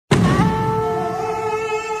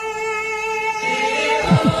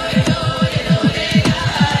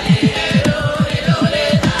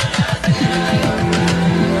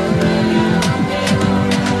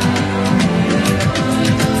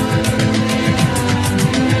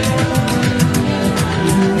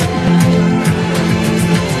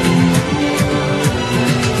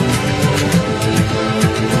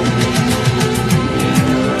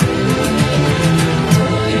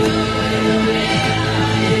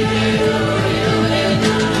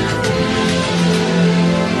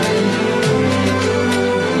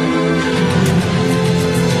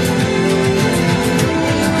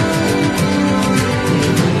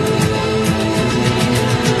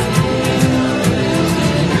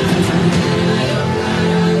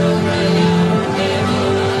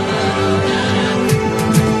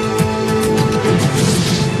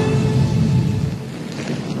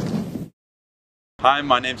Hi,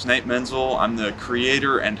 my name's Nate Menzel. I'm the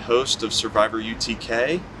creator and host of Survivor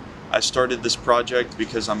UTK. I started this project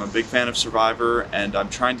because I'm a big fan of Survivor and I'm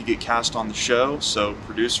trying to get cast on the show, so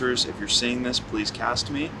producers, if you're seeing this, please cast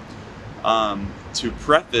me. To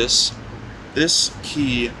preface, this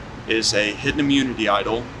key is a hidden immunity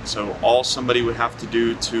idol, so all somebody would have to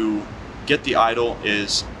do to get the idol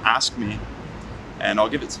is ask me, and I'll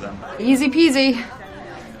give it to them. Easy peasy.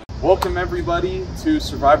 Welcome everybody to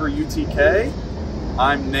Survivor UTK.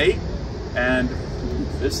 I'm Nate, and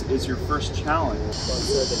this is your first challenge.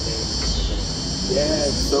 Yeah,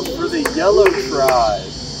 so for the yellow tribe,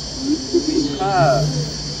 we have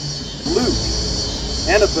Luke,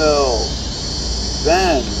 Annabelle,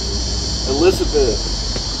 Ben, Elizabeth,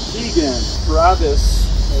 Keegan, Travis,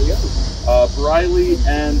 Briley,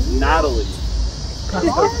 and Natalie.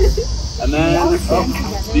 And then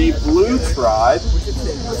the blue tribe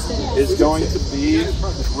is going to be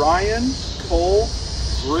Ryan, Cole,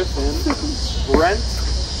 Griffin, Brent,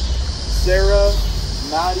 Sarah,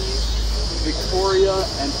 Maddie, Victoria,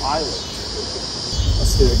 and Isla.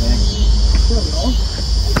 Let's do it, man.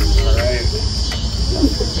 Alright.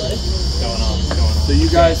 Going on. So you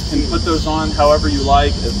guys can put those on however you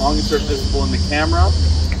like, as long as they're visible in the camera.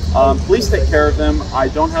 Please take care of them. I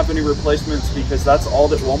don't have any replacements because that's all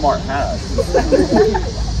that Walmart has.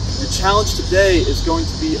 The challenge today is going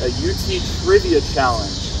to be a UT trivia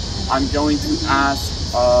challenge. I'm going to ask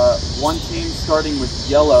one team, starting with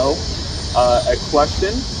yellow, a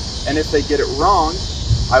question, and if they get it wrong,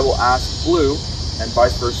 I will ask blue, and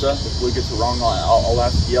vice versa. If blue gets it wrong, I'll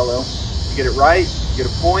ask yellow. If you get it right, you get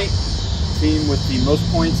a point. The team with the most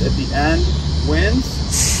points at the end wins.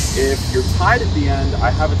 If you're tied at the end, I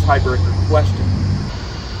have a tiebreaker question.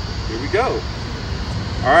 Here we go.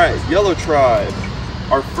 All right, yellow tribe.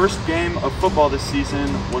 Our first game of football this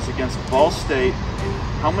season was against Ball State.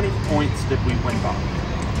 How many points did we win by?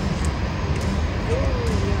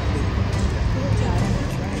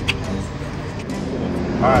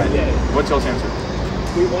 All right, what's y'all's answer?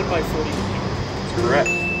 We won by 40. That's correct.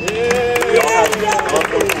 Yeah. We all have 12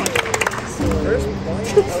 points.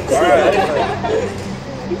 All right.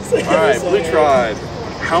 All right, blue tribe.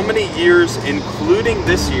 How many years, including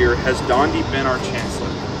this year, has Dondi been our chancellor?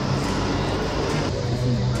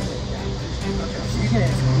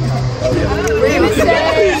 Oh,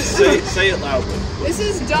 yeah. Say it loudly. This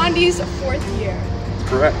is Dondi's 4th year.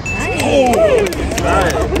 Correct. Nice. All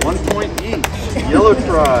right, 1 point each. Yellow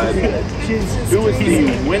tribe. Who is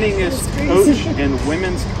the winningest coach in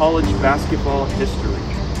women's college basketball history?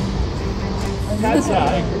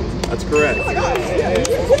 That's correct.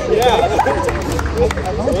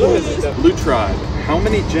 Blue tribe. How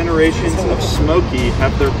many generations of Smokey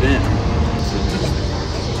have there been?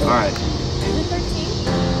 All right.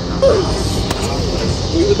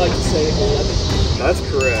 We would like to say 11. That's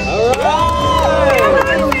correct. All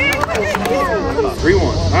right. 3-1.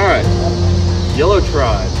 All right. Yellow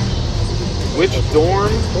tribe. Which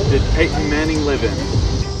dorm did Peyton Manning live in?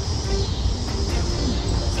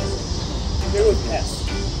 Here with S.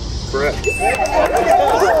 Correct.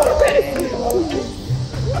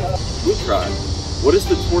 Blue tribe. What is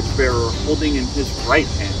the torchbearer holding in his right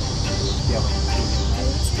hand?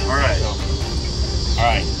 All right. All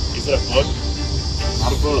right. Is it a book?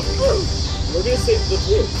 Not a book. We're going to say the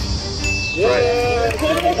book. Yeah.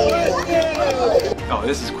 Oh,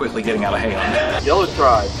 this is quickly getting out of hand. Yellow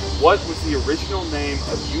tribe. What was the original name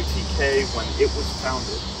of UTK when it was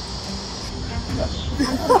founded?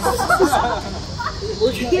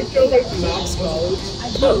 We're going to go to Knox College.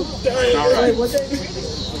 All right. We're gonna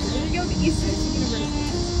go to Eastern University.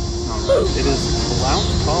 It is Blount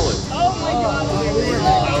College. Oh my god.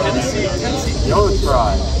 Tennessee. Yellow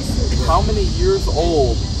tribe. How many years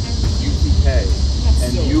old is UTK?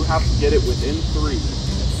 And you have to get it within 3. Wait,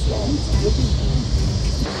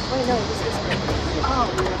 no, this is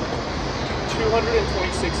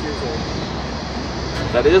 226 years old.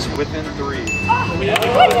 That is within 3. We have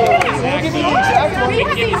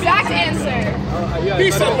the exact answer.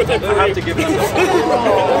 Peace out with it. I have to give it to you.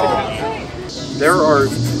 There are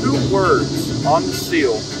 2 words on the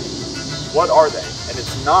seal. What are they? And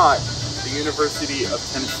it's not the University of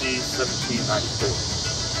Tennessee 1794.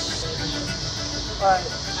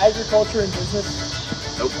 Agriculture and business.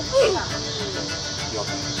 Nope.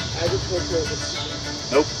 Agriculture and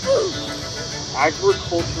business. Nope.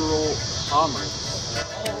 Agricultural commerce.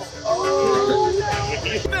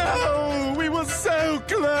 No, we were so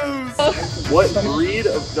close. What breed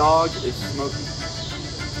of dog is Smokey?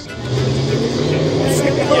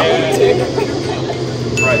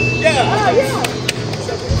 Right. Yeah.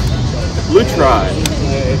 Blue tribe.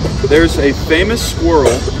 There's a famous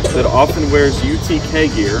squirrel that often wears UTK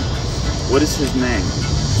gear. What is his name?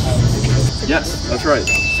 Yes, that's right.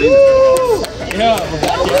 See? Yeah.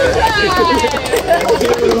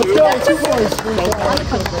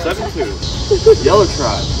 7-2. Yellow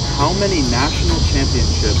Tribe. How many national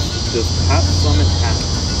championships does Pat Summit have?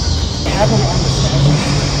 Have him on the side.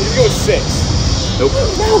 Let's go with 6. Nope.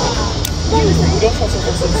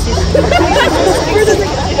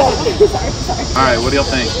 Alright, what do y'all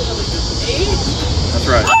think? 8? That's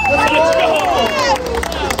right. Let's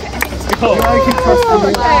go.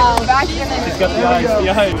 He's got the eyes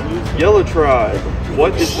behind. Yellow Tribe.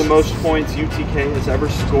 What is the most points UTK has ever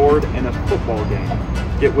scored in a football game?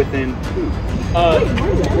 Get within 2.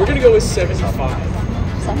 We're gonna go with 75.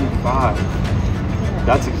 75.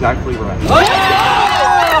 That's exactly right.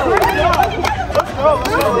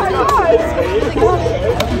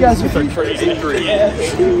 You guys are crazy.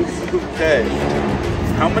 Okay.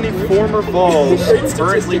 How many former Vols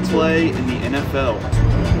currently play in the NFL?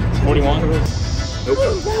 41. Nope.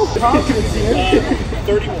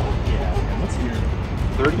 31.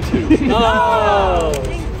 32. Oh.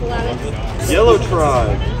 Yellow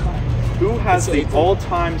Tribe. Who has the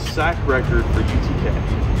all-time sack record for UTK?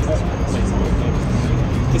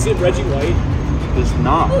 Is it Reggie White? Does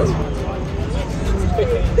not.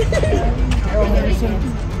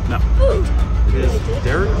 No. It is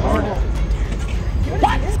Derek Arnold.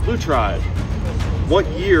 Blue Tribe. What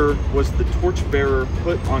year was the torchbearer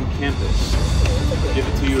put on campus? I'll give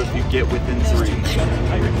it to you if you get within 3.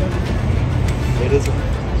 It is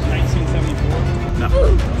 1974? no.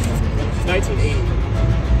 1980.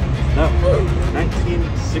 No.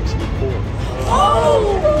 1964.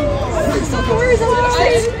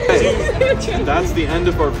 Okay. That's the end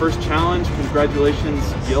of our first challenge.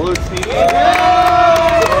 Congratulations, Yellow Team.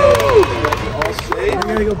 All safe.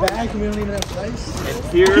 We're gonna go back and we don't even have dice.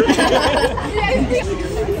 Here.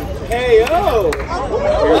 Hey, yo!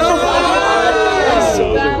 So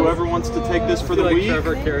whoever wants to take this for the week.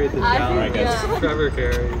 Trevor carried the challenge, I guess. Trevor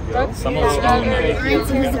carried. Someone's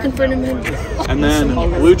looking for him. And then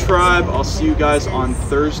Blue Tribe, I'll see you guys on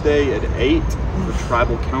Thursday at 8 for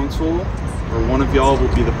Tribal Council, where one of y'all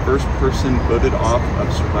will be the first person voted off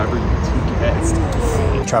of Survivor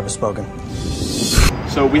UTK. Tribe has spoken.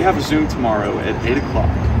 So we have a Zoom tomorrow at 8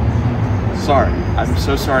 o'clock. Sorry, I'm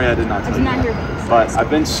so sorry I did not tell you that. But I've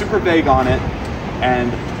been super vague on it,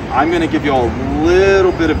 and I'm going to give you all a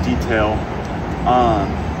little bit of detail.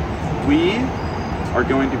 We are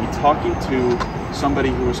going to be talking to somebody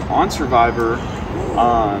who was on Survivor,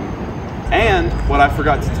 and what I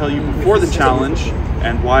forgot to tell you before the challenge,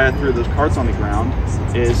 and why I threw those cards on the ground,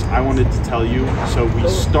 is I wanted to tell you, so we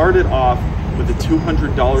started off with a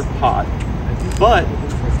 $200 pot, but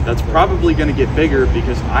that's probably going to get bigger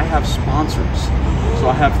because I have sponsors. So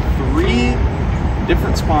I have 3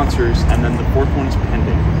 different sponsors, and then the 4th one is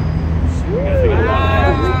pending.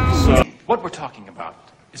 So what we're talking about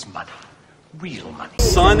is money. Real money.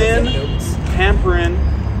 Sunin, Pamperin,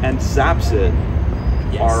 and Zapsit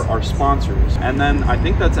are our sponsors. And then I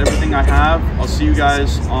think that's everything I have. I'll see you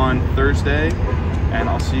guys on Thursday, and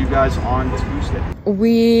I'll see you guys on Tuesday.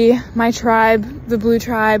 My tribe, the Blue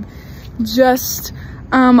Tribe, just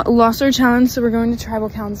lost our challenge, so we're going to Tribal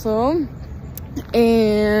Council.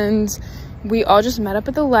 And we all just met up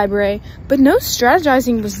at the library, but no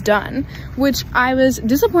strategizing was done, which I was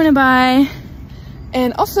disappointed by.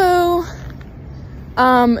 And also,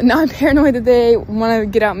 now I'm paranoid that they want to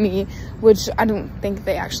get out me, which I don't think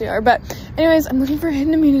they actually are. But anyways, I'm looking for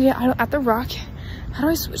hidden immunity at the rock. How do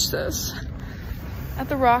I switch this? At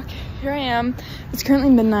the rock, here I am. It's currently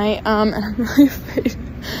midnight, and I'm really afraid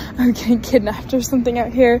I'm getting kidnapped or something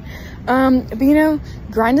out here. But you know,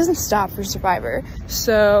 grind doesn't stop for Survivor,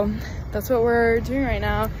 so that's what we're doing right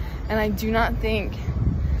now. And I do not think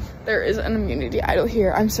there is an immunity idol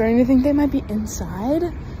here. I'm starting to think they might be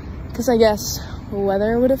inside, because I guess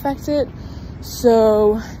weather would affect it.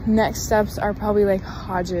 So next steps are probably like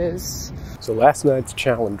Hodges. So last night's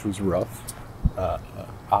challenge was rough.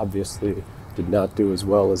 Obviously did not do as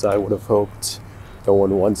well as I would have hoped. No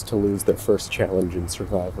one wants to lose their first challenge in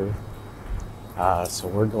Survivor. So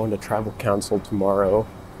we're going to Tribal Council tomorrow.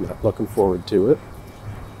 Not looking forward to it.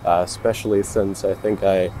 Especially since I think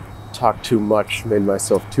I talked too much, made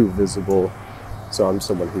myself too visible. So I'm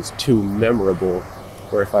someone who's too memorable,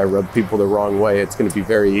 where if I rub people the wrong way, it's going to be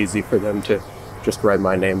very easy for them to just write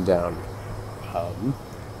my name down.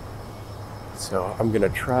 So I'm going to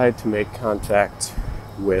try to make contact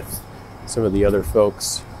with some of the other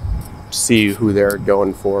folks, see who they're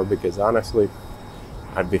going for, because honestly,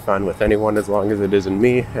 I'd be fine with anyone as long as it isn't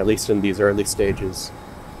me, at least in these early stages.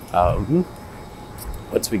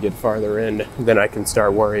 Once we get farther in, then I can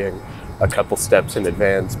start worrying a couple steps in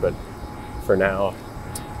advance, but for now,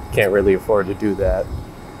 can't really afford to do that,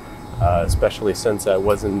 especially since I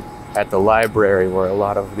wasn't at the library where a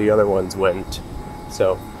lot of the other ones went.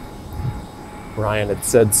 So Ryan had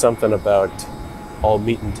said something about all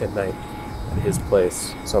meeting tonight at his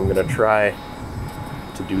place, so I'm gonna try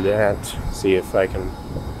to do that, see if I can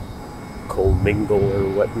co-mingle or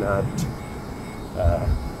whatnot,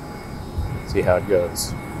 see how it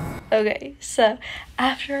goes. Okay, so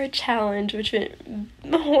after our challenge, which went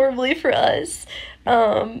horribly for us,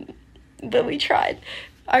 but we tried,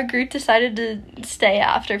 our group decided to stay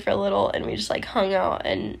after for a little, and we just like hung out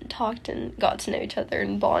and talked and got to know each other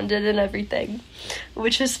and bonded and everything,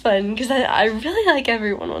 which was fun because I really like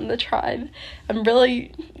everyone on the tribe.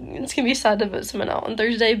 It's gonna be sad to vote someone out on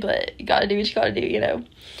Thursday, but you gotta do what you gotta do, you know.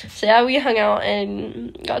 So yeah, we hung out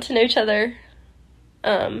and got to know each other.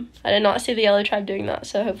 I did not see the Yellow Tribe doing that,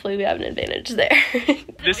 so hopefully we have an advantage there.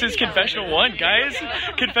 This is Confessional 1, guys.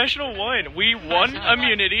 Confessional 1. We won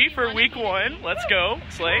immunity for week 1. Let's go.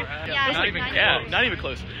 Slay. Yeah, not even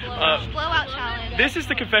close. blowout challenge. This is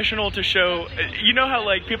the confessional to show, you know how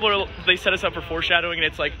like they set us up for foreshadowing and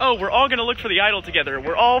it's like, oh, we're all gonna look for the idol together.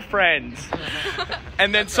 We're all friends.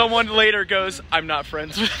 And then someone later goes, I'm not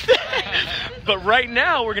friends with them. But right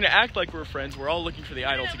now we're gonna act like we're friends. We're all looking for the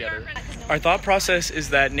idol together. Our thought process is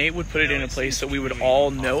that Nate would put it in a place that we would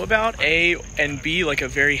all know about, A, and B, like a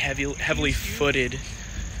very heavily footed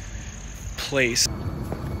place.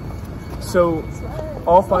 So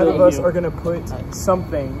all 5 of us are going to put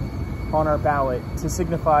something on our ballot to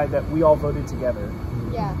signify that we all voted together.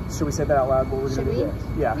 Yeah. Should we say that out loud? What we're going to do?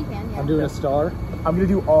 Yeah. We can, yeah. I'm doing a star. I'm going to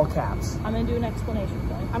do all caps. I'm going to do an explanation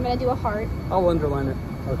point. I'm going to do a heart. I'll underline it.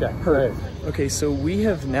 Okay, great. Okay, so we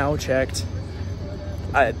have now checked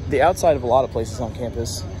the outside of a lot of places on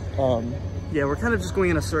campus. Yeah, we're kind of just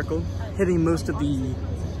going in a circle, hitting most of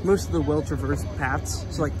the well-traversed paths.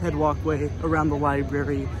 So like Ped Walkway, around the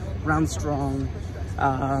library, around Strong,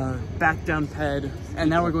 back down Ped, and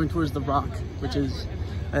now we're going towards the Rock, which is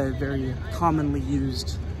a very commonly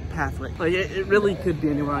used pathway. Like it really could be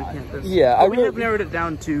anywhere on campus. Yeah, we have narrowed it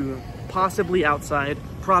down to possibly outside,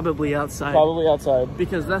 probably outside. Probably outside.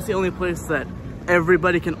 Because that's the only place that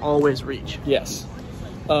everybody can always reach. Yes.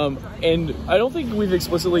 And I don't think we've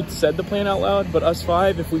explicitly said the plan out loud, but us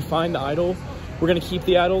 5, if we find the idol, we're going to keep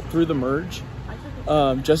the idol through the merge,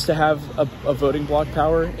 just to have a voting block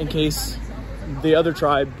power in case the other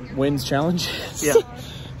tribe wins challenges. Yeah.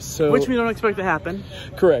 So, which we don't expect to happen.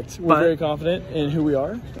 Correct. We're very confident in who we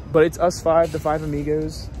are. But it's us 5, the 5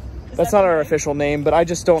 amigos. That's not our official name, but I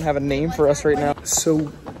just don't have a name for us right now.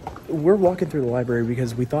 So we're walking through the library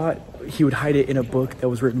because we thought he would hide it in a book that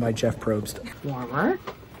was written by Jeff Probst.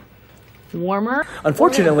 Warmer?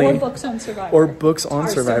 Unfortunately, or books on Survivor. Or books on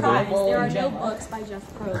Survivor. There are no books by Jeff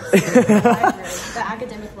Probst in the library, the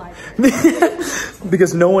academic library.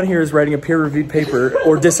 Because no one here is writing a peer-reviewed paper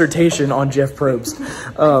or dissertation on Jeff Probst.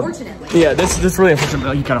 Unfortunately. Yeah, this is really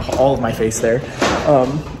unfortunate. You kind of all of my face there.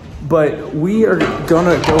 But we are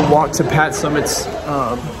gonna go walk to Pat Summit's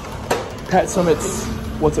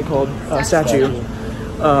what's it called? Statue.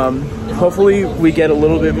 Hopefully we get a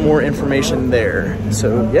little bit more information there.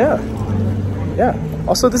 So yeah.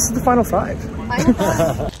 Also, this is the final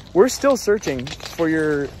 5. We're still searching for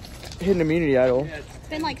your hidden immunity idol. It's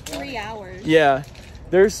been like 3 hours. Yeah.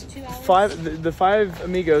 There's 5, the 5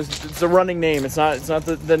 amigos. It's a running name. It's not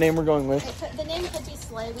the name we're going with. The name could be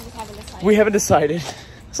Slay. We just haven't decided. We haven't decided.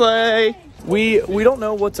 Slay. We don't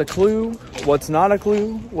know what's a clue, what's not a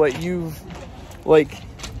clue, what you've like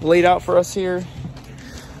laid out for us here.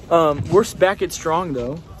 We're back at Strong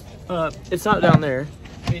though. It's not down there.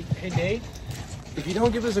 Hey Nate, if you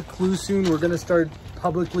don't give us a clue soon, we're gonna start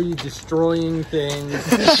publicly destroying things.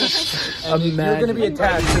 And you're gonna be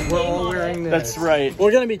attacked because we're all wearing this. That's right.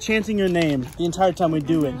 We're gonna be chanting your name the entire time we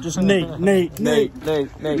do it. Just Nate, Nate, Nate,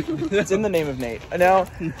 Nate, Nate. It's in the name of Nate. Now,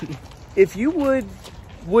 if you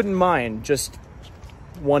wouldn't mind, just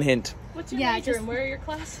one hint. What's your major and where are your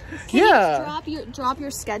classes? Can you drop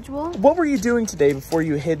your schedule? What were you doing today before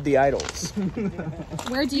you hid the idols?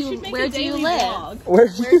 Where do you live? Where do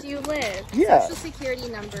you live? Yeah. Social security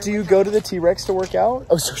number. Do you go to the T-Rex to work out?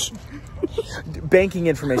 Oh, so banking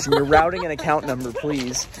information. Your routing and account number,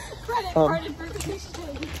 please. Credit card information.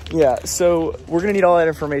 Yeah. So we're gonna need all that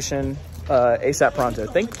information ASAP pronto.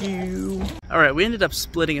 Thank you. All right. We ended up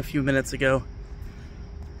splitting a few minutes ago.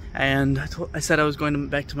 And I said I was going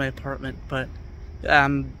back to my apartment, but,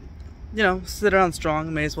 you know, sit around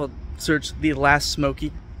Strong, may as well search the last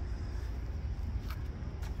Smoky.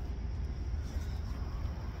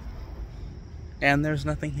 And there's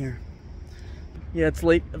nothing here. Yeah, it's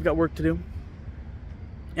late. I've got work to do.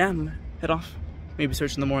 Yeah, I'm head off. Maybe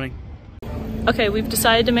search in the morning. Okay, we've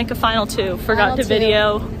decided to make a final 2. Forgot to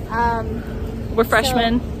video. We're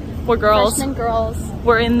freshmen. We're girls. Freshman girls.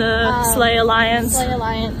 We're in the Slay Alliance. Slay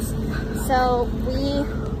Alliance. So we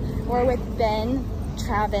were with Ben,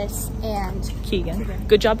 Travis, and Keegan.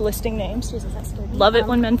 Good job listing names. Jesus, that scared me. Love it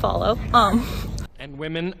when men follow. And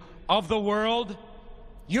women of the world,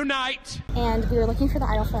 unite! And we were looking for the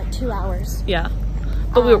idol for like 2 hours. Yeah.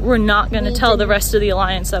 But we're not going to tell the rest of the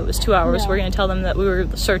alliance that it was 2 hours. No. We're going to tell them that we were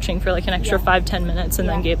searching for like an extra 5-10 minutes and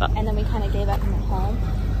then gave up. And then we kind of gave up and went home.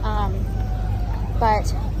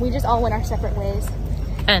 But we just all went our separate ways.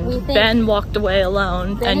 And Ben walked away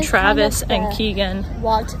alone, Ben and Travis and Keegan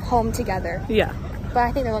walked home together. Yeah. But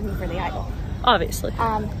I think they're looking for the idol. Obviously.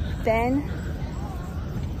 Ben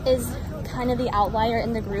is kind of the outlier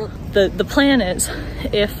in the group. The plan is,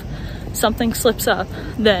 if something slips up,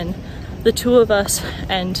 then the 2 of us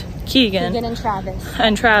and Keegan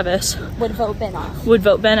and Travis would vote Ben off. Would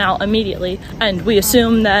vote Ben out immediately. And we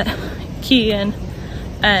assume that Keegan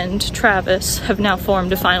and Travis have now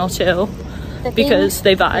formed a final 2 because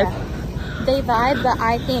they vibe. Yeah. They vibe, but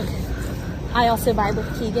I think I also vibe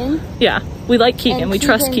with Keegan. Yeah, we like Keegan. We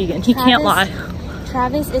trust Keegan. He can't lie.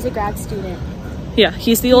 Travis is a grad student. Yeah,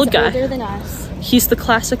 he's the old guy. He's older than us. He's the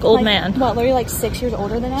classic old man. What, literally like 6 years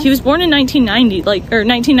older than us? He was born in 1990, or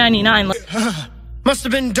 1999. Must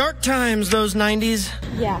have been dark times, those 90s.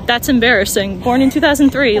 Yeah. That's embarrassing. Born in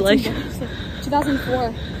 2003, That's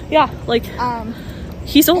 2004. Yeah, like,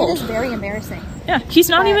 he's old. It is very embarrassing. Yeah, he's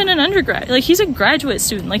not even an undergrad. Like, he's a graduate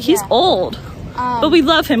student. Like, he's old. But we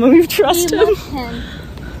love him and we trust him. We love him,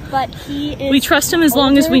 but he is We trust him as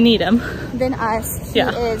long as we need him. Than us. He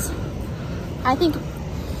is, I think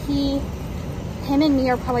him and me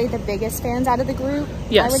are probably the biggest fans out of the group,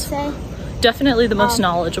 yes. I would say. Definitely the most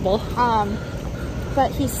knowledgeable.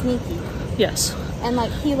 But he's sneaky. Yes. And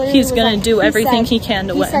like he literally he's gonna do everything he can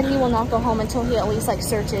to win. He said he will not go home until he at least like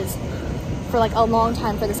searches for like a long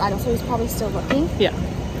time for this idol, so he's probably still looking. Yeah.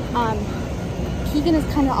 Keegan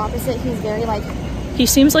is kind of opposite. He's very like, he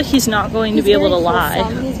seems like he's not going to be able to lie.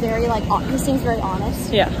 He's very like, he seems very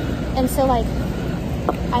honest. Yeah. And so like,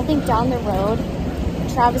 I think down the road,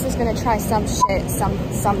 Travis is gonna try some shit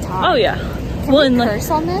sometime. Oh yeah. Can we curse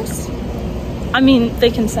on this? I mean,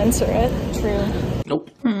 they can censor it. True. Nope.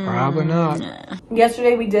 Probably not.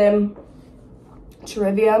 Yesterday we did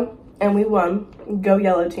trivia and we won. Go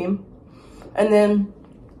yellow team. And then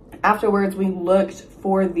afterwards we looked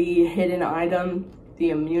for the hidden item, the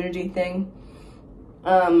immunity thing.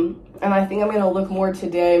 And I think I'm gonna look more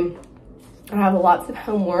today. I have lots of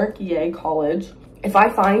homework, yay college. If I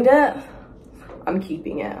find it, I'm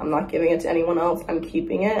keeping it. I'm not giving it to anyone else. I'm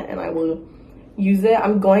keeping it and I will use it.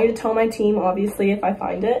 I'm going to tell my team, obviously, if I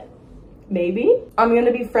find it. Maybe. I'm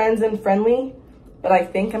gonna be friends and friendly, but I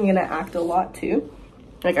think I'm gonna act a lot too.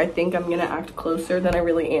 Like, I think I'm gonna act closer than I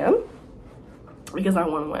really am because I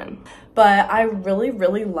wanna win. But I really,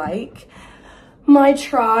 really like my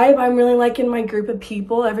tribe. I'm really liking my group of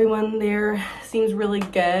people. Everyone there seems really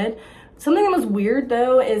good. Something that was weird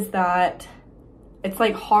though is that it's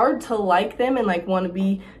like hard to like them and like want to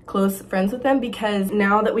be close friends with them, because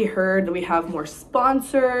now that we heard that we have more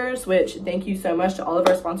sponsors, which thank you so much to all of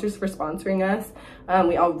our sponsors for sponsoring us.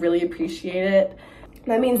 We all really appreciate it.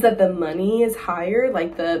 That means that the money is higher,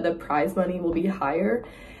 like the prize money will be higher.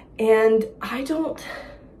 And I don't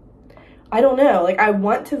know, like I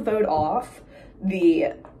want to vote off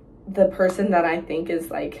the person that I think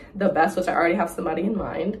is like the best, which I already have somebody in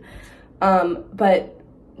mind. But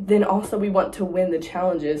then also we want to win the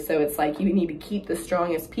challenges. So it's like you need to keep the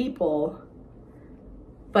strongest people,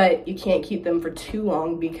 but you can't keep them for too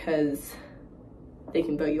long because they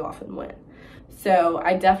can vote you off and win. So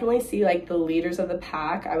I definitely see like the leaders of the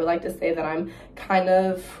pack. I would like to say that I'm kind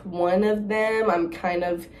of one of them. I'm kind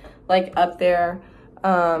of like up there.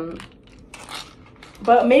 But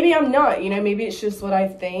maybe I'm not, you know, maybe it's just what I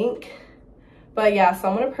think. But yeah,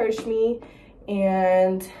 someone approached me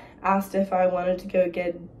and asked if I wanted to go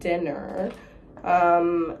get dinner.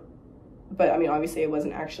 But I mean, obviously it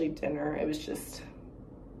wasn't actually dinner. It was just,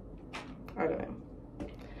 I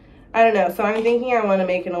don't know. So I'm thinking I want to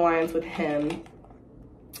make an alliance with him.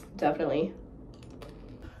 Definitely.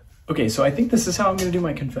 Okay, so I think this is how I'm going to do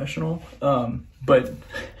my confessional. But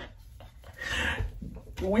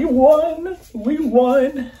we won.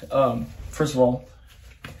 First of all,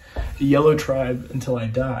 the yellow tribe until I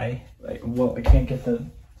die. Well, I can't get the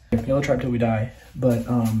yellow tribe till we die, but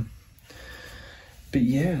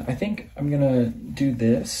yeah, I think I'm gonna do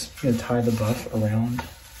this. I'm gonna tie the buff around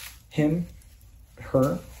him,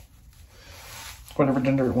 her, whatever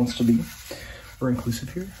gender it wants to be. we're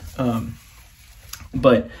inclusive here.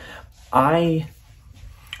 But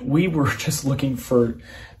we were just looking for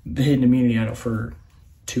the hidden immunity idol for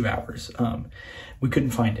 2 hours. We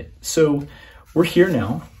couldn't find it. So we're here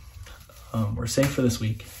now. We're safe for this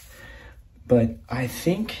week. But I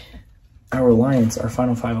think our alliance, our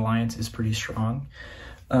Final Five alliance, is pretty strong.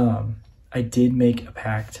 I did make a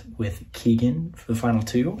pact with Keegan for the final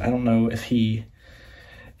 2. I don't know if he's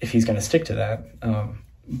going to stick to that.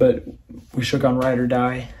 But we shook on ride or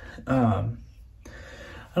die. I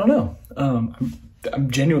don't know.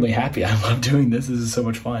 I'm genuinely happy. I love doing this. This is so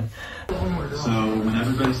much fun. So when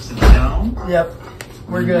everybody sits down. Yep,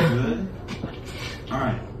 we're good. All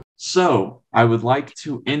right. So I would like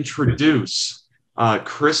to introduce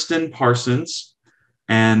Kristen Parsons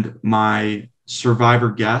and my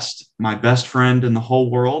survivor guest, my best friend in the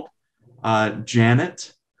whole world,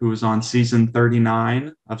 Janet, who was on season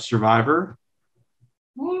 39 of Survivor.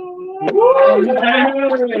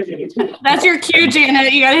 That's your cue,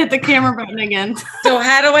 Janet. You gotta hit the camera button again. So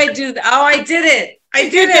how do I do that? Oh, I did it. I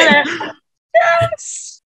did it.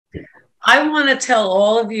 Yes. I want to tell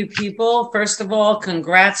all of you people, first of all,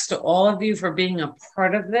 congrats to all of you for being a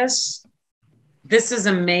part of this. This is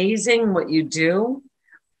amazing what you do.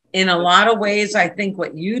 In a lot of ways, I think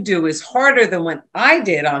what you do is harder than what I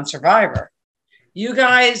did on Survivor. You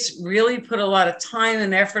guys really put a lot of time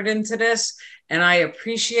and effort into this, and I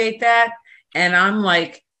appreciate that. And I'm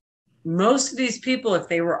like, most of these people, if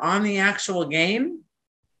they were on the actual game,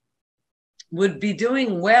 would be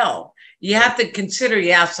doing well. You have to consider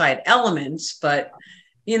the outside elements, but,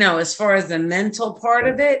 you know, as far as the mental part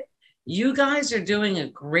of it, you guys are doing a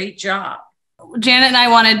great job. Janet and I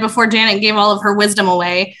wanted, before Janet gave all of her wisdom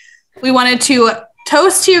away, we wanted to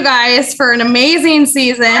toast to you guys for an amazing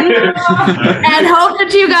season and hope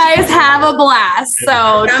that you guys have a blast.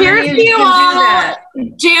 So cheers to you all.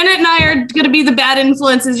 Janet and I are going to be the bad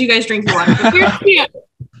influences. You guys drink your water. Cheers to you.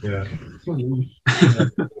 Yeah.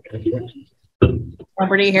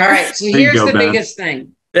 Property here. All right. So here's the biggest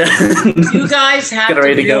thing. You guys have to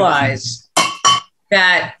realize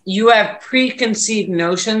that you have preconceived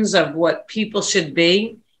notions of what people should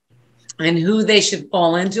be and who they should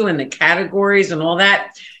fall into and the categories and all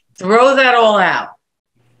that. Throw that all out,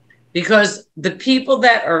 because the people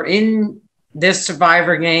that are in this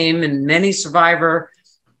Survivor game and many Survivor,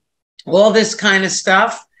 all this kind of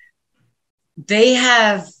stuff, they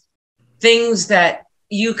have things that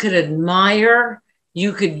you could admire,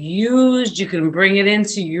 you could use, you can bring it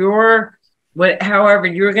into your, however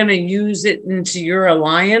you're going to use it into your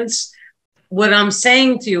alliance. What I'm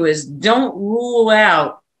saying to you is don't rule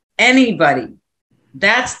out anybody.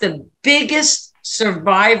 That's the biggest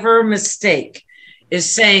Survivor mistake,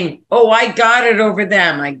 is saying, oh, I got it over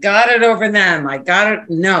them. I got it over them. I got it.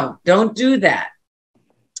 No, don't do that.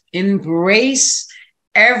 Embrace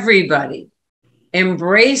everybody.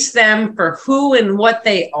 Embrace them for who and what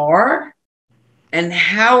they are, and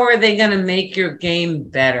how are they going to make your game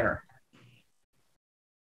better.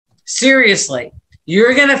 Seriously,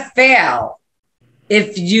 you're going to fail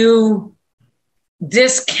if you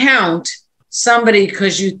discount somebody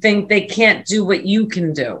because you think they can't do what you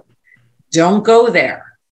can do. Don't go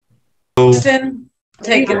there. Kristen,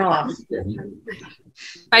 take it off.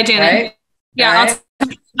 Bye, Janet. Right? Yeah,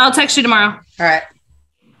 Right? I'll text you tomorrow. All right.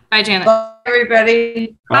 Bye, Janet. Bye,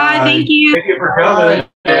 everybody. Bye. Thank you. Thank you for coming.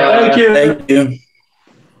 Thank you. Thank you.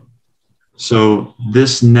 So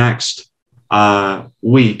this next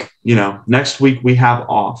week, next week we have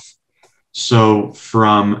off. So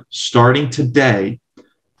from starting today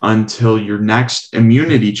until your next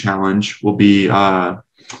immunity challenge will be on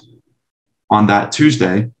that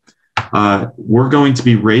Tuesday, we're going to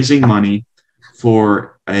be raising money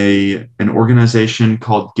for an organization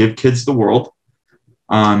called Give Kids the World,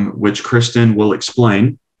 which Kristen will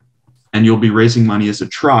explain. And you'll be raising money as a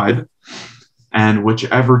tribe. And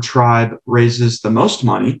whichever tribe raises the most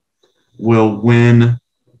money will win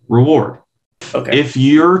reward. Okay. If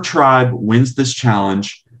your tribe wins this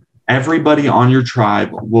challenge, everybody on your tribe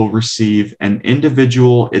will receive an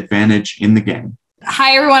individual advantage in the game.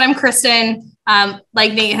 Hi, everyone. I'm Kristen.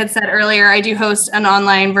 Like Nate had said earlier, I do host an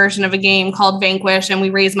online version of a game called Vanquish, and we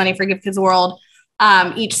raise money for Give Kids the World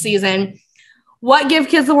each season. What Give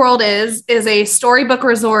Kids the World is a storybook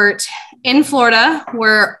resort in Florida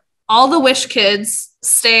where all the Wish kids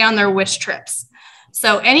stay on their Wish trips.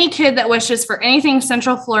 So any kid that wishes for anything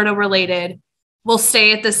Central Florida related will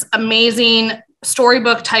stay at this amazing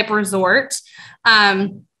storybook type resort.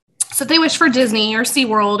 So if they wish for Disney or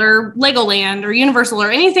SeaWorld or Legoland or Universal or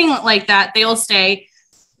anything like that, they'll stay.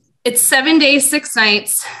 It's 7 days, 6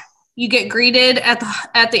 nights. You get greeted at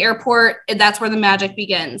the airport, and that's where the magic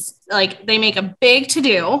begins. Like, they make a big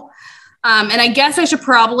to-do. And I guess I should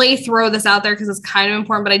probably throw this out there because it's kind of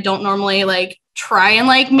important, but I don't normally like try and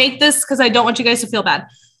like make this because I don't want you guys to feel bad.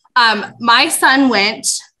 My son went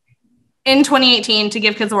in 2018 to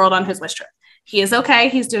Give Kids the World on his wish trip. He is okay.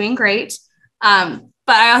 He's doing great.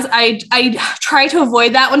 But I try to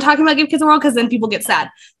avoid that when talking about Give Kids the World because then people get sad.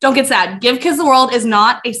 Don't get sad. Give Kids the World is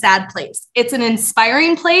not a sad place. It's an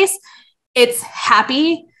inspiring place. It's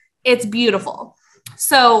happy. It's beautiful.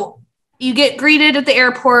 So you get greeted at the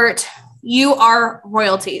airport. You are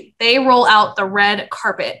royalty. They roll out the red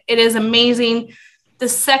carpet. It is amazing. The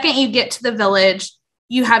second you get to the village,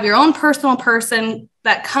 you have your own personal person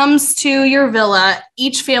that comes to your villa.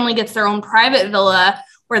 Each family gets their own private villa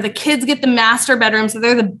where the kids get the master bedroom. So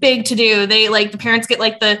they're the big to do. They like the parents get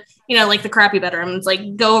like the, you know, like the crappy bedrooms,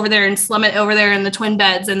 like go over there and slum it over there in the twin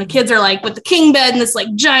beds. And the kids are like with the king bed and this like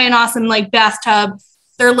giant, awesome, like bathtub.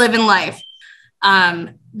 They're living life.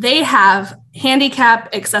 They have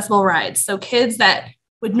handicap accessible rides. So kids that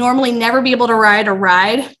would normally never be able to ride a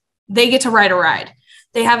ride, they get to ride a ride.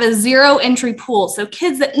 They have a 0 entry pool. So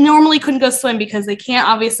kids that normally couldn't go swim because they can't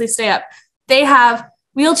obviously stay up, they have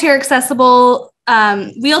wheelchair accessible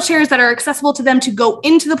wheelchairs that are accessible to them to go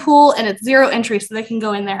into the pool, and it's 0 entry so they can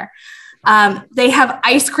go in there. They have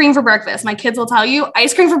ice cream for breakfast. My kids will tell you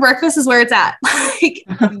ice cream for breakfast is where it's at. Like,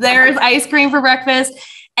 there's ice cream for breakfast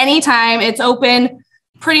anytime. It's open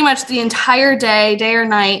pretty much the entire day or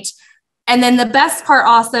night. And then the best part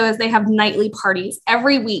also is they have nightly parties.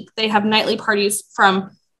 Every week they have nightly parties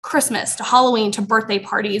from Christmas to Halloween to birthday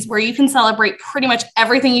parties where you can celebrate pretty much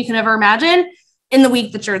everything you can ever imagine in the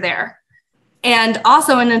week that you're there. And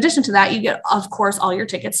also, in addition to that, you get, of course, all your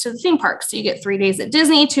tickets to the theme parks. So you get 3 days at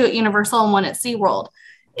Disney, 2 at Universal, and 1 at SeaWorld.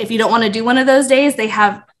 If you don't want to do one of those days, they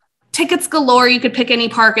have tickets galore. You could pick any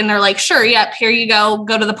park, and they're like, sure, yep, here you go.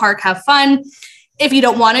 Go to the park, have fun. If you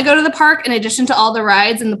don't want to go to the park, in addition to all the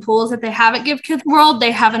rides and the pools that they have at Give Kids World,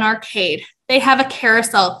 they have an arcade. They have a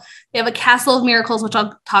carousel. They have a Castle of Miracles, which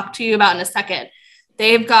I'll talk to you about in a second.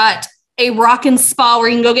 They've got a rockin' spa where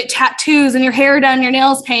you can go get tattoos and your hair done, your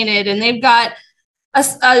nails painted. And they've got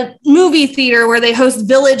a movie theater where they host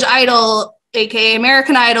Village Idol, aka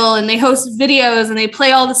American Idol, and they host videos and they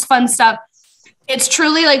play all this fun stuff. It's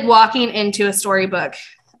truly like walking into a storybook.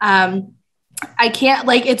 I can't,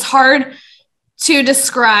 like, it's hard to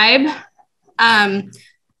describe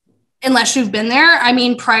unless you've been there. I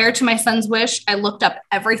mean, prior to my son's wish, I looked up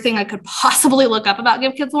everything I could possibly look up about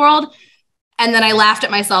Give Kids the World. And then I laughed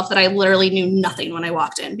at myself that I literally knew nothing when I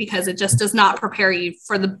walked in because it just does not prepare you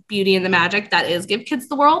for the beauty and the magic that is Give Kids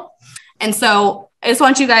the World. And so I just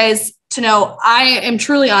want you guys to know I am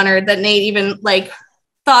truly honored that Nate even like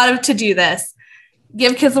thought of to do this.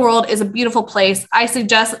 Give Kids the World is a beautiful place. I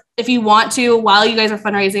suggest if you want to, while you guys are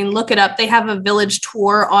fundraising, look it up. They have a village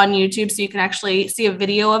tour on YouTube so you can actually see a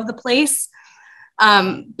video of the place.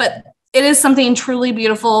 But it is something truly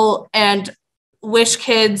beautiful, and Wish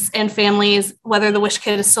kids and families, whether the Wish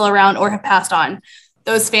kid is still around or have passed on,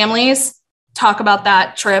 those families talk about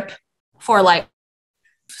that trip for life.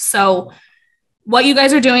 So what you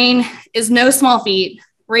guys are doing is no small feat.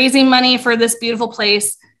 Raising money for this beautiful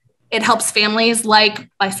place. It helps families like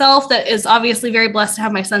myself that is obviously very blessed to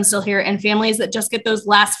have my son still here, and families that just get those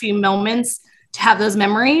last few moments to have those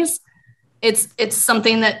memories. It's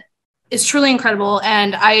something that is truly incredible.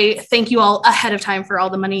 And I thank you all ahead of time for all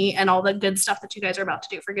the money and all the good stuff that you guys are about to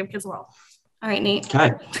do for Give Kids the World. All right, Nate.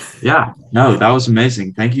 Okay. Yeah, no, that was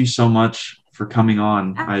amazing. Thank you so much for coming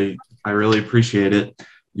on. I really appreciate it.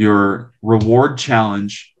 Your reward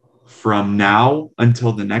challenge from now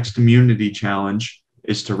until the next community challenge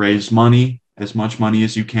is to raise money, as much money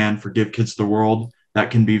as you can for Give Kids the World.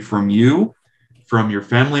 That can be from you, from your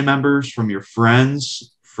family members, from your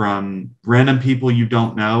friends, from random people you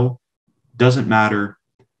don't know. Doesn't matter.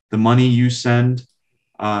 The money you send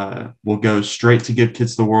will go straight to Give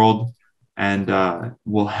Kids the World and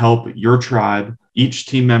will help your tribe. Each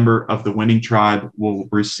team member of the winning tribe will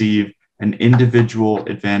receive an individual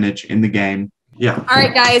advantage in the game. Yeah. All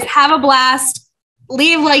right, guys, have a blast.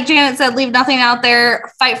 Leave, like Janet said, leave nothing out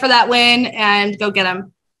there. Fight for that win and go get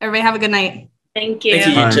them. Everybody have a good night. Thank you.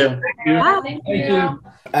 Thank you, you too. Thank you.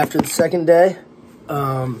 After the second day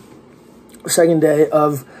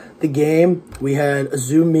of the game, we had a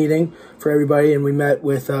Zoom meeting for everybody, and we met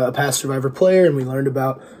with a past Survivor player, and we learned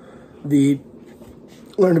about the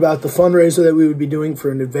fundraiser that we would be doing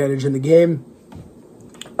for an advantage in the game.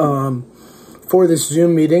 For this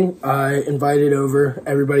Zoom meeting, I invited over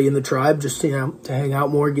everybody in the tribe just to hang out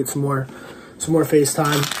more, get some more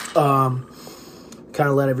FaceTime. kind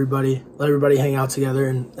of let everybody hang out together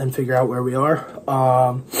and figure out where we are.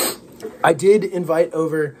 I did invite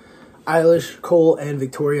over Eilish, Cole, and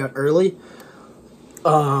Victoria early.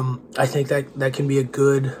 I think that can be a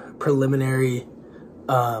good preliminary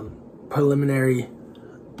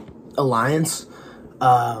alliance.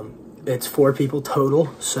 It's 4 people total,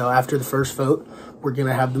 so after the first vote, we're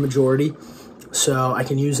gonna have the majority. So I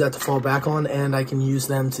can use that to fall back on, and I can use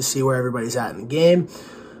them to see where everybody's at in the game.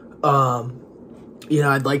 You know,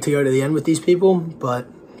 I'd like to go to the end with these people, but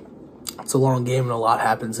it's a long game and a lot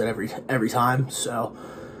happens at every time. So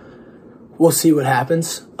we'll see what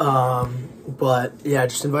happens. But yeah,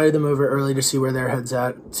 just invited them over early to see where their head's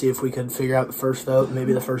at, see if we could figure out the first vote,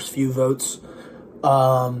 maybe the first few votes.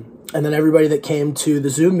 And then everybody that came to the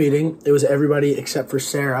Zoom meeting, it was everybody except for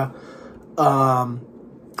Sarah,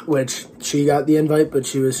 which she got the invite, but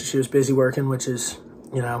she was busy working, which is,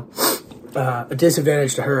 you know, a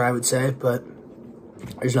disadvantage to her, I would say, but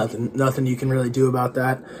there's nothing you can really do about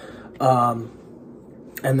that.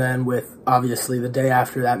 And then with, obviously, the day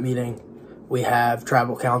after that meeting, we have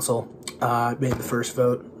tribal council. Made the first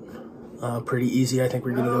vote pretty easy. I think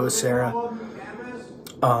we're going to go with Sarah.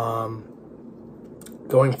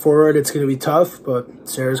 Going forward, it's going to be tough, but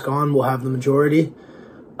Sarah's gone. We'll have the majority,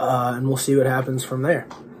 and we'll see what happens from there.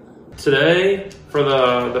 Today, for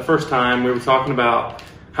the first time, we were talking about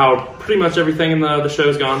how pretty much everything in the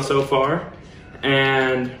show's gone so far.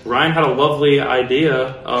 And Ryan had a lovely idea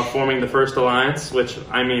of forming the first alliance, which,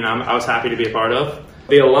 I mean, I was happy to be a part of.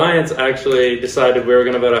 The alliance actually decided we were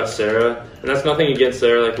going to vote out Sarah, and that's nothing against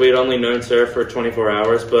Sarah. Like, we had only known Sarah for 24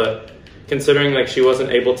 hours, but considering like she wasn't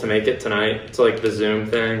able to make it tonight to like the Zoom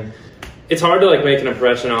thing, it's hard to like make an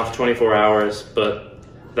impression off 24 hours, but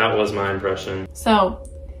that was my impression. So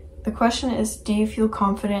the question is, do you feel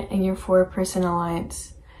confident in your 4-person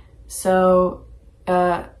alliance? So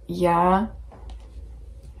yeah,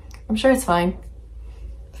 I'm sure it's fine.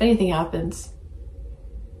 If anything happens,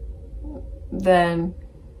 then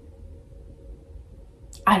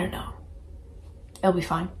I don't know, it'll be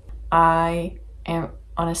fine. I am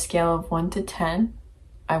on a scale of 1 to 10,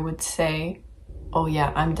 I would say, oh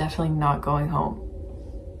yeah, I'm definitely not going home.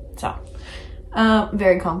 So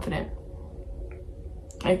very confident,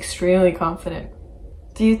 extremely confident.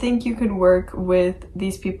 Do you think you could work with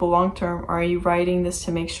these people long term, or are you writing this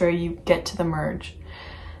to make sure you get to the merge?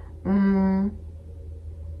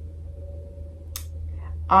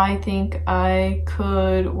 I think I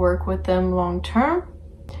could work with them long term.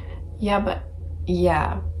 Yeah, but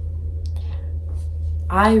yeah,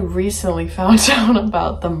 I recently found out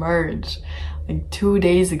about the merge like 2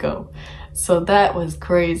 days ago. So that was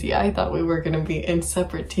crazy. I thought we were gonna be in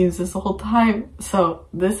separate teams this whole time. So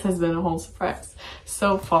this has been a whole surprise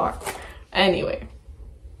so far. Anyway,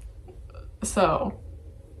 so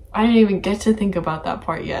I didn't even get to think about that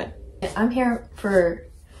part yet. I'm here for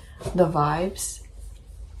the vibes,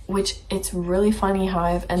 which it's really funny how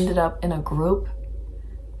I've ended up in a group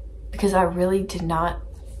because I really did not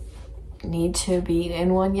need to be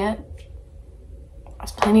in one yet. I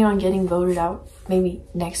was planning on getting voted out maybe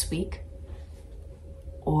next week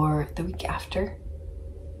or the week after.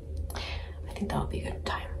 I think that'll be a good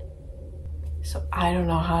time. So I don't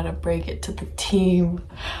know how to break it to the team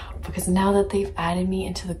because now that they've added me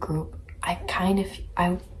into the group,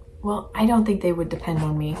 well, I don't think they would depend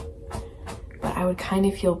on me, but I would kind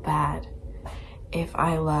of feel bad if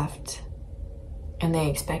I left and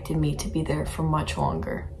they expected me to be there for much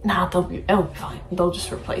longer. Nah, it'll be fine. They'll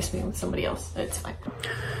just replace me with somebody else. It's fine.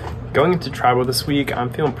 Going into tribal this week,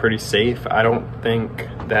 I'm feeling pretty safe. I don't think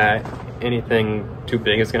that anything too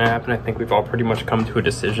big is gonna happen. I think we've all pretty much come to a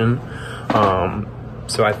decision.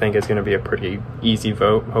 So I think it's gonna be a pretty easy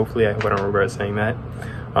vote. Hopefully, I hope I don't regret saying that.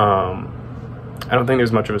 I don't think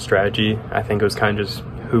there's much of a strategy. I think it was kind of just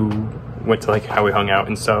who went to like how we hung out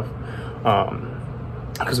and stuff.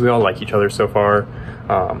 Because we all like each other so far.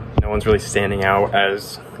 No one's really standing out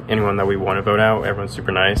as anyone that we want to vote out. Everyone's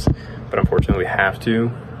super nice, but unfortunately we have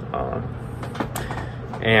to.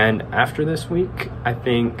 And after this week, I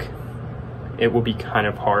think it will be kind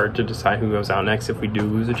of hard to decide who goes out next if we do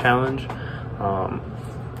lose a challenge.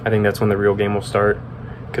 I think that's when the real game will start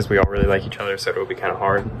because we all really like each other, so it will be kind of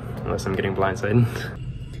hard unless I'm getting blindsided.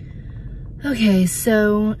 Okay,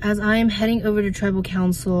 so as I'm heading over to tribal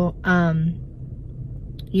council,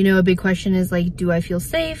 you know, a big question is like, do I feel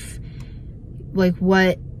safe? Like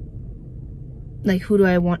who do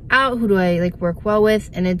I want out? Who do I like work well with?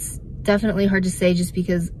 And it's definitely hard to say just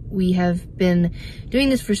because we have been doing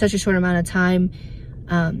this for such a short amount of time.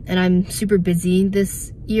 And I'm super busy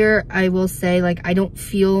this year. I will say, like, I don't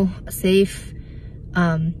feel safe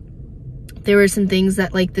there were some things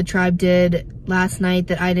that like the tribe did last night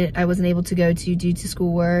that I wasn't able to go to due to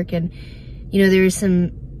schoolwork. And, you know, there were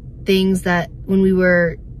some things that when we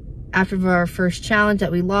were after our first challenge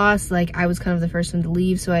that we lost, like I was kind of the first one to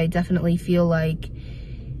leave. So I definitely feel like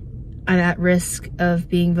I'm at risk of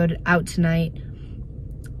being voted out tonight.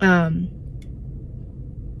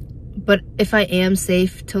 But if I am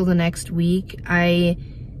safe till the next week, I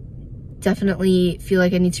definitely feel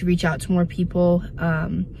like I need to reach out to more people.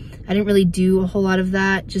 I didn't really do a whole lot of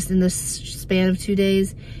that just in this span of 2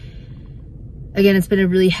 days. Again, it's been a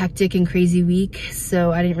really hectic and crazy week,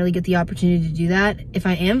 so I didn't really get the opportunity to do that. If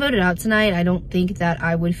I am voted out tonight, I don't think that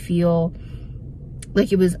I would feel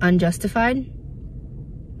like it was unjustified.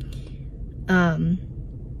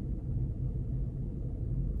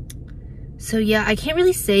 So yeah, I can't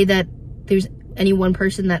really say that there's any one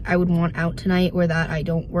person that I would want out tonight or that I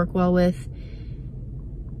don't work well with.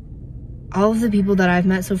 All of the people that I've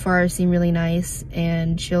met so far seem really nice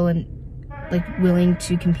and chill and like willing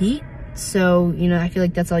to compete. So, you know, I feel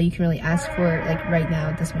like that's all you can really ask for like right now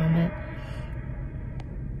at this moment.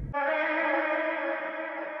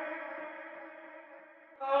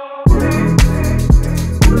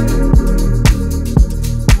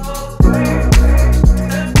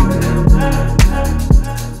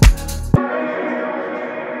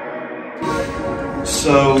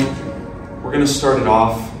 So we're going to start it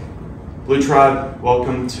off. Blue Tribe,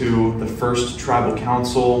 welcome to the first tribal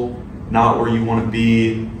council. Not where you want to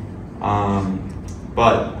be,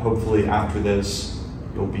 but hopefully after this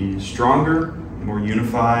you'll be stronger, more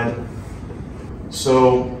unified.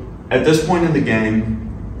 So at this point in the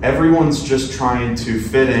game, everyone's just trying to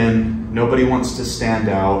fit in. Nobody wants to stand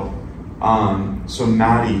out. So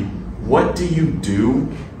Maddie, what do you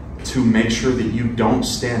do to make sure that you don't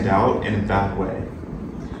stand out in a bad way?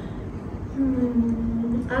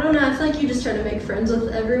 I don't know, I feel like you just try to make friends with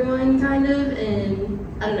everyone, kind of,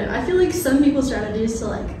 and I don't know, I feel like some people's strategy is to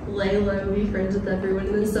like lay low, be friends with everyone,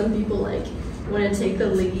 and then some people like want to take the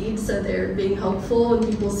lead, so they're being helpful and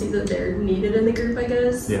people see that they're needed in the group, I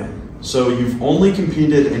guess. Yeah, so you've only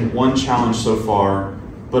competed in one challenge so far,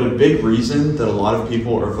 but a big reason that a lot of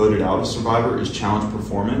people are voted out of Survivor is challenge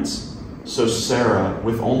performance. So Sarah,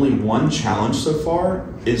 with only one challenge so far,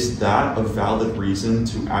 is that a valid reason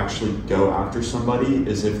to actually go after somebody,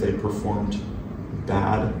 is if they performed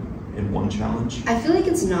bad in one challenge? I feel like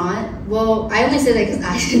it's not. Well, I only say that because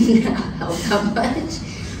I didn't help that much,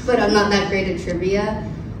 but I'm not that great at trivia.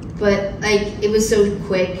 But like, it was so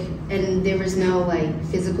quick and there was no like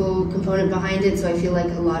physical component behind it, so I feel like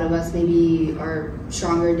a lot of us maybe are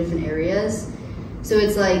stronger in different areas. So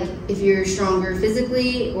it's like, if you're stronger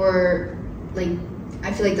physically, or like,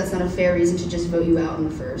 I feel like that's not a fair reason to just vote you out in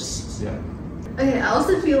the first. Yeah. Okay, I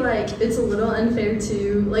also feel like it's a little unfair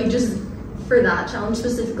too, like just for that challenge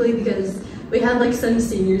specifically, because we had like some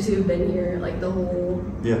seniors who have been here like the whole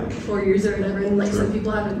 4 years or whatever, and like some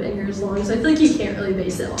people haven't been here as long, so I feel like you can't really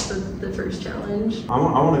base it off of the first challenge. I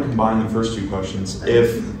want to combine the first two questions.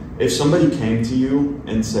 If somebody came to you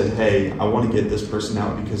and said, hey, I want to get this person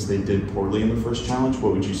out because they did poorly in the first challenge,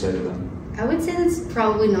 what would you say to them? I would say that's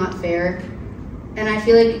probably not fair. And I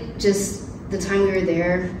feel like just the time we were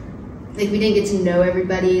there, like we didn't get to know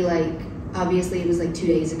everybody, like obviously it was like 2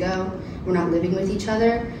 days ago. We're not living with each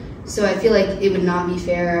other. So I feel like it would not be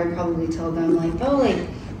fair. I would probably tell them like, oh, like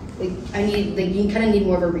I need, like you kind of need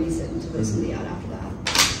more of a reason to vote somebody out after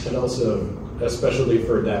that. And also, especially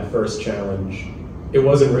for that first challenge, it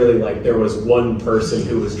wasn't really like there was one person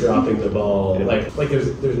who was dropping the ball. Like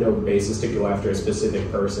there's no basis to go after a specific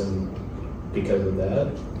person because of that.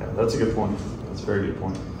 Yeah, that's a good point. That's a very good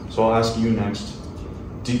point. So I'll ask you next.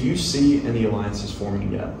 Do you see any alliances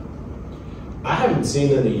forming yet? I haven't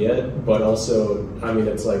seen any yet, but also, I mean,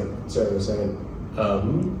 it's like Sarah was saying,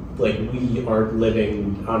 like we aren't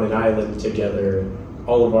living on an island together.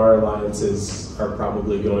 All of our alliances are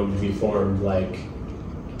probably going to be formed like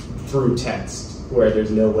through text, where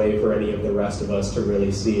there's no way for any of the rest of us to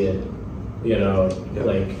really see it. You know,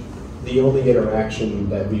 like the only interaction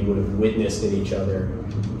that we would have witnessed in each other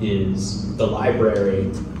is the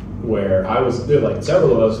library, where I was, like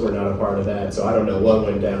several of us were not a part of that, so I don't know what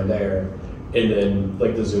went down there. And then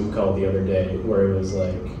like the Zoom call the other day where it was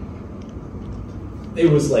like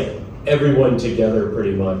everyone together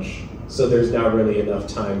pretty much. So there's not really enough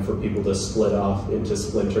time for people to split off into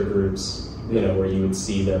splinter groups, you know, where you would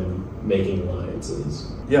see them making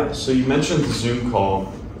alliances. Yeah, so you mentioned the Zoom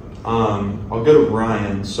call. I'll go to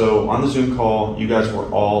Ryan. So on the Zoom call, you guys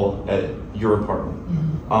were all at your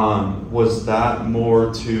apartment. Was that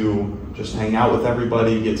more to just hang out with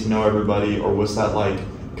everybody, get to know everybody, or was that like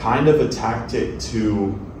kind of a tactic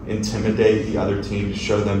to intimidate the other team to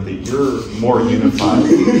show them that you're more unified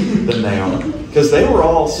than they are? Because they were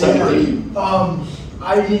all separate.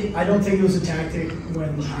 I don't think it was a tactic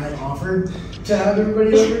when I offered to have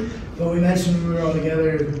everybody over, but we mentioned when we were all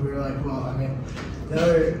together, and we were like, well, I mean,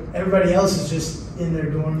 everybody else is just in their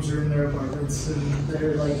dorms or in their apartments, and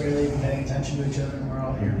they're like barely even paying attention to each other, and we're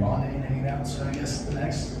all here bonding and hanging out. So I guess the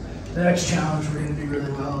next challenge we're going to do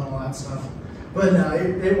really well and all that stuff. But no,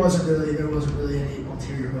 there wasn't really any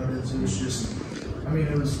ulterior motives. It was just, I mean,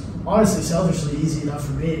 it was honestly selfishly easy enough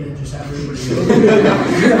for me to just have everybody go.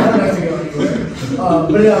 I don't have to go anywhere.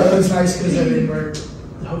 But no, it was nice because I mean, we're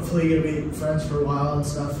hopefully going to be friends for a while and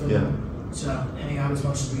stuff. And yeah. So hang out as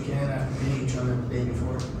much as we can after meeting each other the day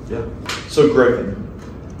before. Yeah. So Griffin,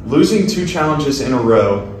 losing 2 challenges in a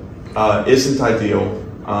row isn't ideal,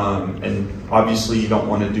 and obviously you don't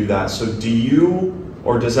want to do that. So do you,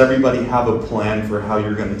 or does everybody have a plan for how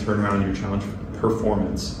you're going to turn around your challenge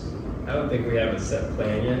performance? I don't think we have a set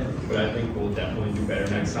plan yet, but I think we'll definitely do better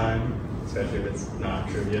next time, especially if it's not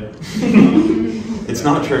trivia. It's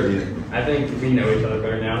not trivia. I think we know each other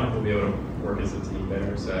better now. We'll be able to work as a team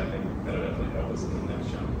better, so I think that'll definitely help us in the next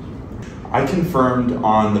challenge. I confirmed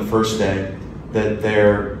on the first day that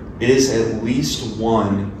there is at least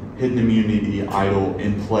one hidden immunity idol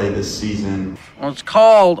in play this season. Well, it's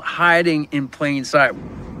called hiding in plain sight.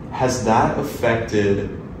 Has that affected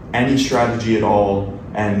any strategy at all,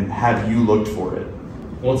 and have you looked for it?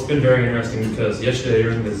 Well, it's been very interesting because yesterday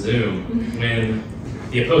during the Zoom, when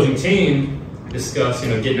the opposing team discussed,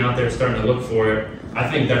 getting out there, starting to look for it, I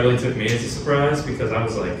think that really took me as a surprise because I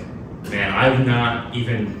was like, man, I've not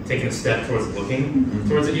even taken a step towards looking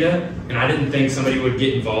towards it yet, and I didn't think somebody would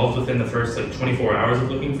get involved within the first 24 hours of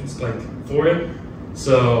looking for it.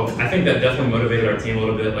 So I think that definitely motivated our team a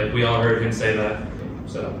little bit. Like we all heard him say that.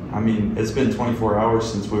 So I mean, it's been 24 hours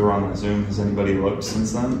since we were on that Zoom. Has anybody looked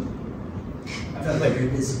since then? I felt like we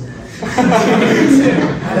missed that.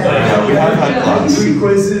 We have had class. 3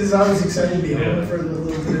 quizzes. I was excited to be home for the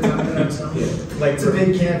little bit of time that I was home. It's a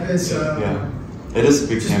big campus. Yeah. It is a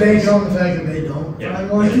big just campus. bank on the fact that they don't. Yeah. I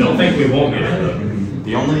don't think we won't get it.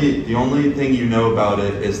 The only thing you know about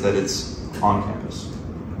it is that it's on campus.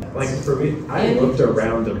 Like for me, I looked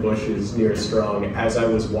around the bushes near Strong as I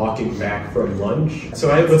was walking back from lunch. So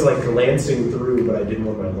I was like glancing through, but I didn't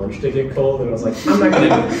want my lunch to get cold, and I was like, I'm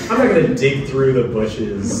not gonna dig through the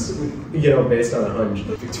bushes, based on a hunch.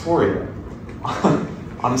 Victoria,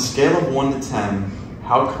 on a scale of 1 to 10,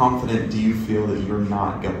 how confident do you feel that you're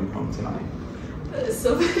not going home tonight?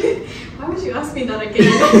 So, why would you ask me that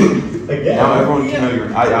again? Now everyone can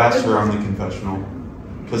know I asked her on the confessional.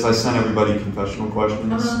 Because I sent everybody confessional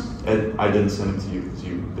questions, and I didn't send them to you because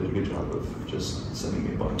you did a good job of just sending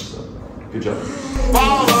me a bunch. So, good job.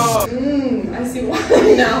 I see why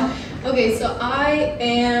now. Okay, so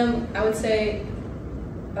I would say,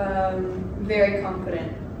 very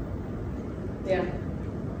confident. Yeah.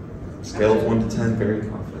 Scale of 1 to 10, very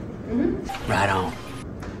confident. Right on.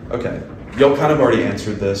 Okay, y'all kind of already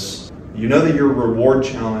answered this. You know that your reward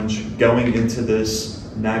challenge going into this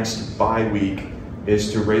next bye week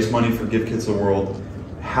is to raise money for Give Kids the World.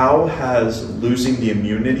 How has losing the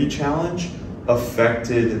immunity challenge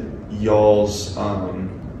affected y'all's,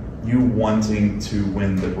 you wanting to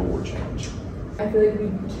win the reward challenge? I feel like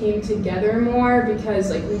we came together more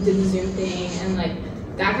because we did the Zoom thing and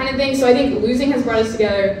that kind of thing. So I think losing has brought us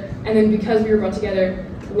together, and then because we were brought together,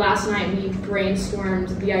 last night we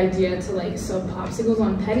brainstormed the idea to sell popsicles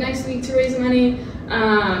on Peg next week to raise money.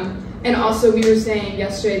 And also we were saying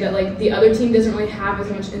yesterday that the other team doesn't really have as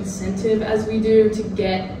much incentive as we do to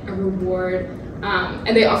get a reward,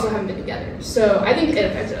 and they also haven't been together. So I think it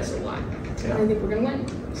affected us a lot. Yeah. And I think we're gonna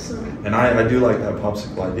win. So. And I do like that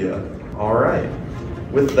popsicle idea. All right.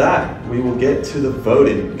 With that, we will get to the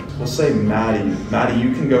voting. We'll say Maddie. Maddie,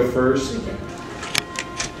 you can go first. Okay.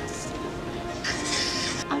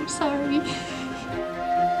 I'm sorry.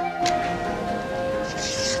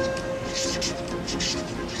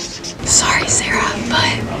 Sorry, Sarah,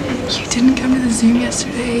 but you didn't come to the Zoom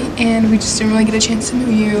yesterday, and we just didn't really get a chance to know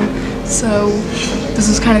you. So this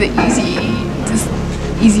was kind of the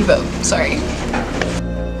easy vote. Sorry.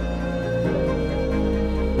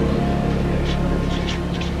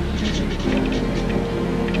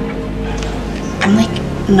 I'm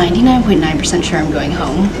 99.9% sure I'm going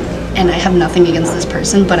home, and I have nothing against this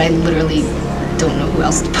person, but I literally don't know who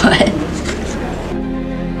else to put.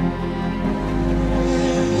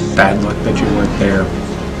 Bad luck that you weren't there.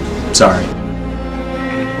 Sorry.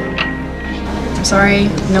 I'm sorry,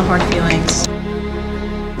 no hard feelings.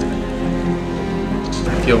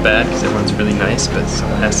 I feel bad because everyone's really nice, but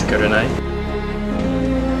someone has to go tonight.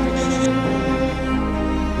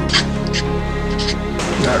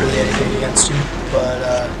 not really anything against you,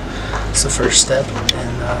 but it's the first step,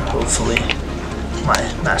 and hopefully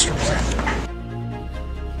my master plan.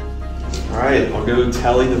 All right, I'll go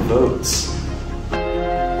tally the votes.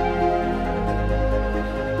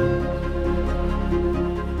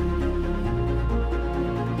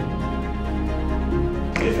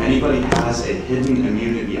 If anybody has a hidden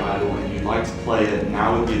immunity idol and you'd like to play it,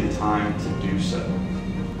 now would be the time to do so.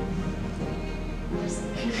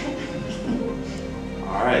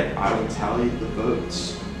 All right, I will tally the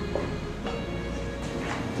votes.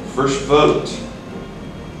 First vote,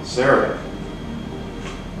 Sarah.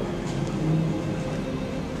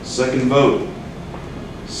 Second vote,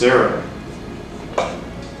 Sarah.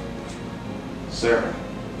 Sarah.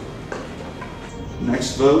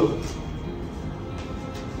 Next vote,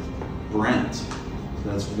 Brent.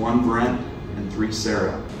 That's 1 Brent and 3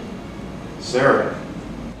 Sarah. Sarah.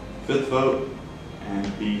 Fifth vote, and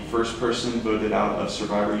the first person voted out of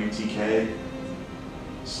Survivor UTK,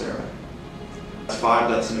 Sarah. That's 5,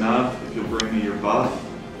 that's enough. If you'll bring me your buff.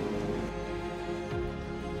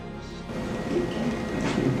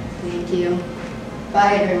 Thank you.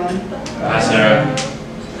 Bye, everyone. Bye, Sarah.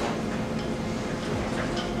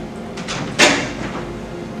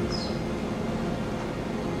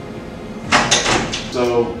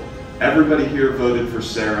 So everybody here voted for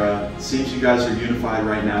Sarah. It seems you guys are unified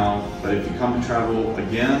right now, but if you come to travel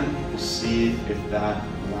again, we'll see if that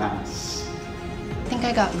lasts. I think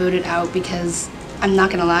I got voted out because I'm not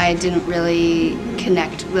gonna lie, I didn't really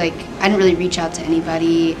connect. Like, I didn't really reach out to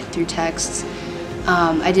anybody through texts.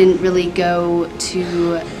 I didn't really go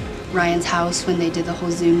to Ryan's house when they did the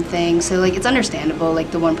whole Zoom thing. So like, it's understandable.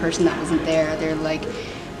 Like the one person that wasn't there, they're like,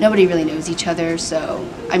 nobody really knows each other. So,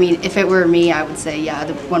 I mean, if it were me, I would say, yeah,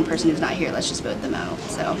 the one person who's not here, let's just vote them out.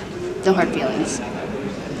 So, no hard feelings.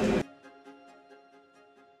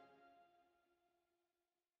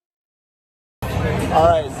 All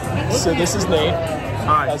right, so this is Nate.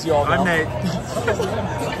 Hi, as you all know. I'm Nate.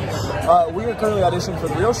 We are currently auditioning for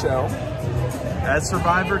the real show. As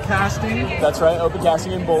Survivor casting. That's right, open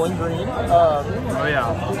casting in Bowling Green. Oh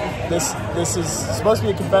yeah. This is supposed to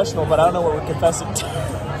be a confessional, but I don't know what we're confessing to.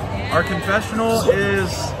 Our confessional is,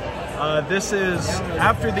 this is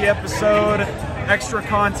after the episode, extra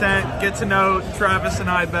content, get to know Travis and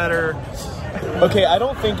I better. Okay, I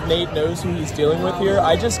don't think Nate knows who he's dealing with here.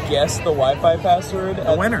 I just guessed the Wi-Fi password.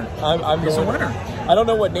 The winner. He's a winner. I don't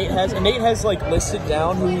know what Nate has. And Nate has like listed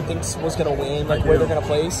down who he thinks was going to win, like where they're going to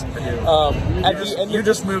place. I do. You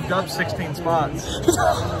just moved up 16 spots.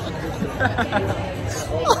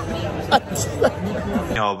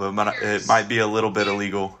 No, but it might be a little bit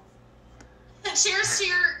illegal. Cheers to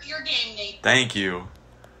your game, Nate. Thank you.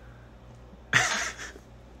 All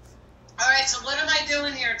right, so what am I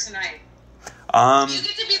doing here tonight? You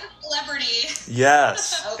get to be the celebrity.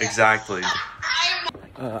 Yes, okay. Exactly.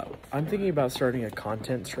 I'm thinking about starting a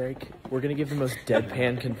content strike. We're gonna give the most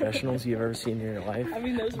deadpan confessionals you've ever seen in your life. I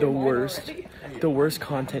mean, those the worst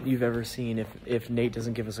content you've ever seen. If Nate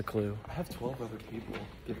doesn't give us a clue. I have 12 other people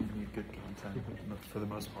giving me good content for the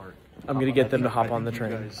most part. I'm gonna get them to hop on the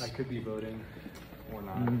train. I could be voting or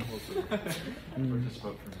not. We'll just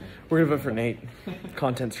vote for Nate. We're gonna vote for Nate.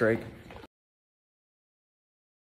 Content strike.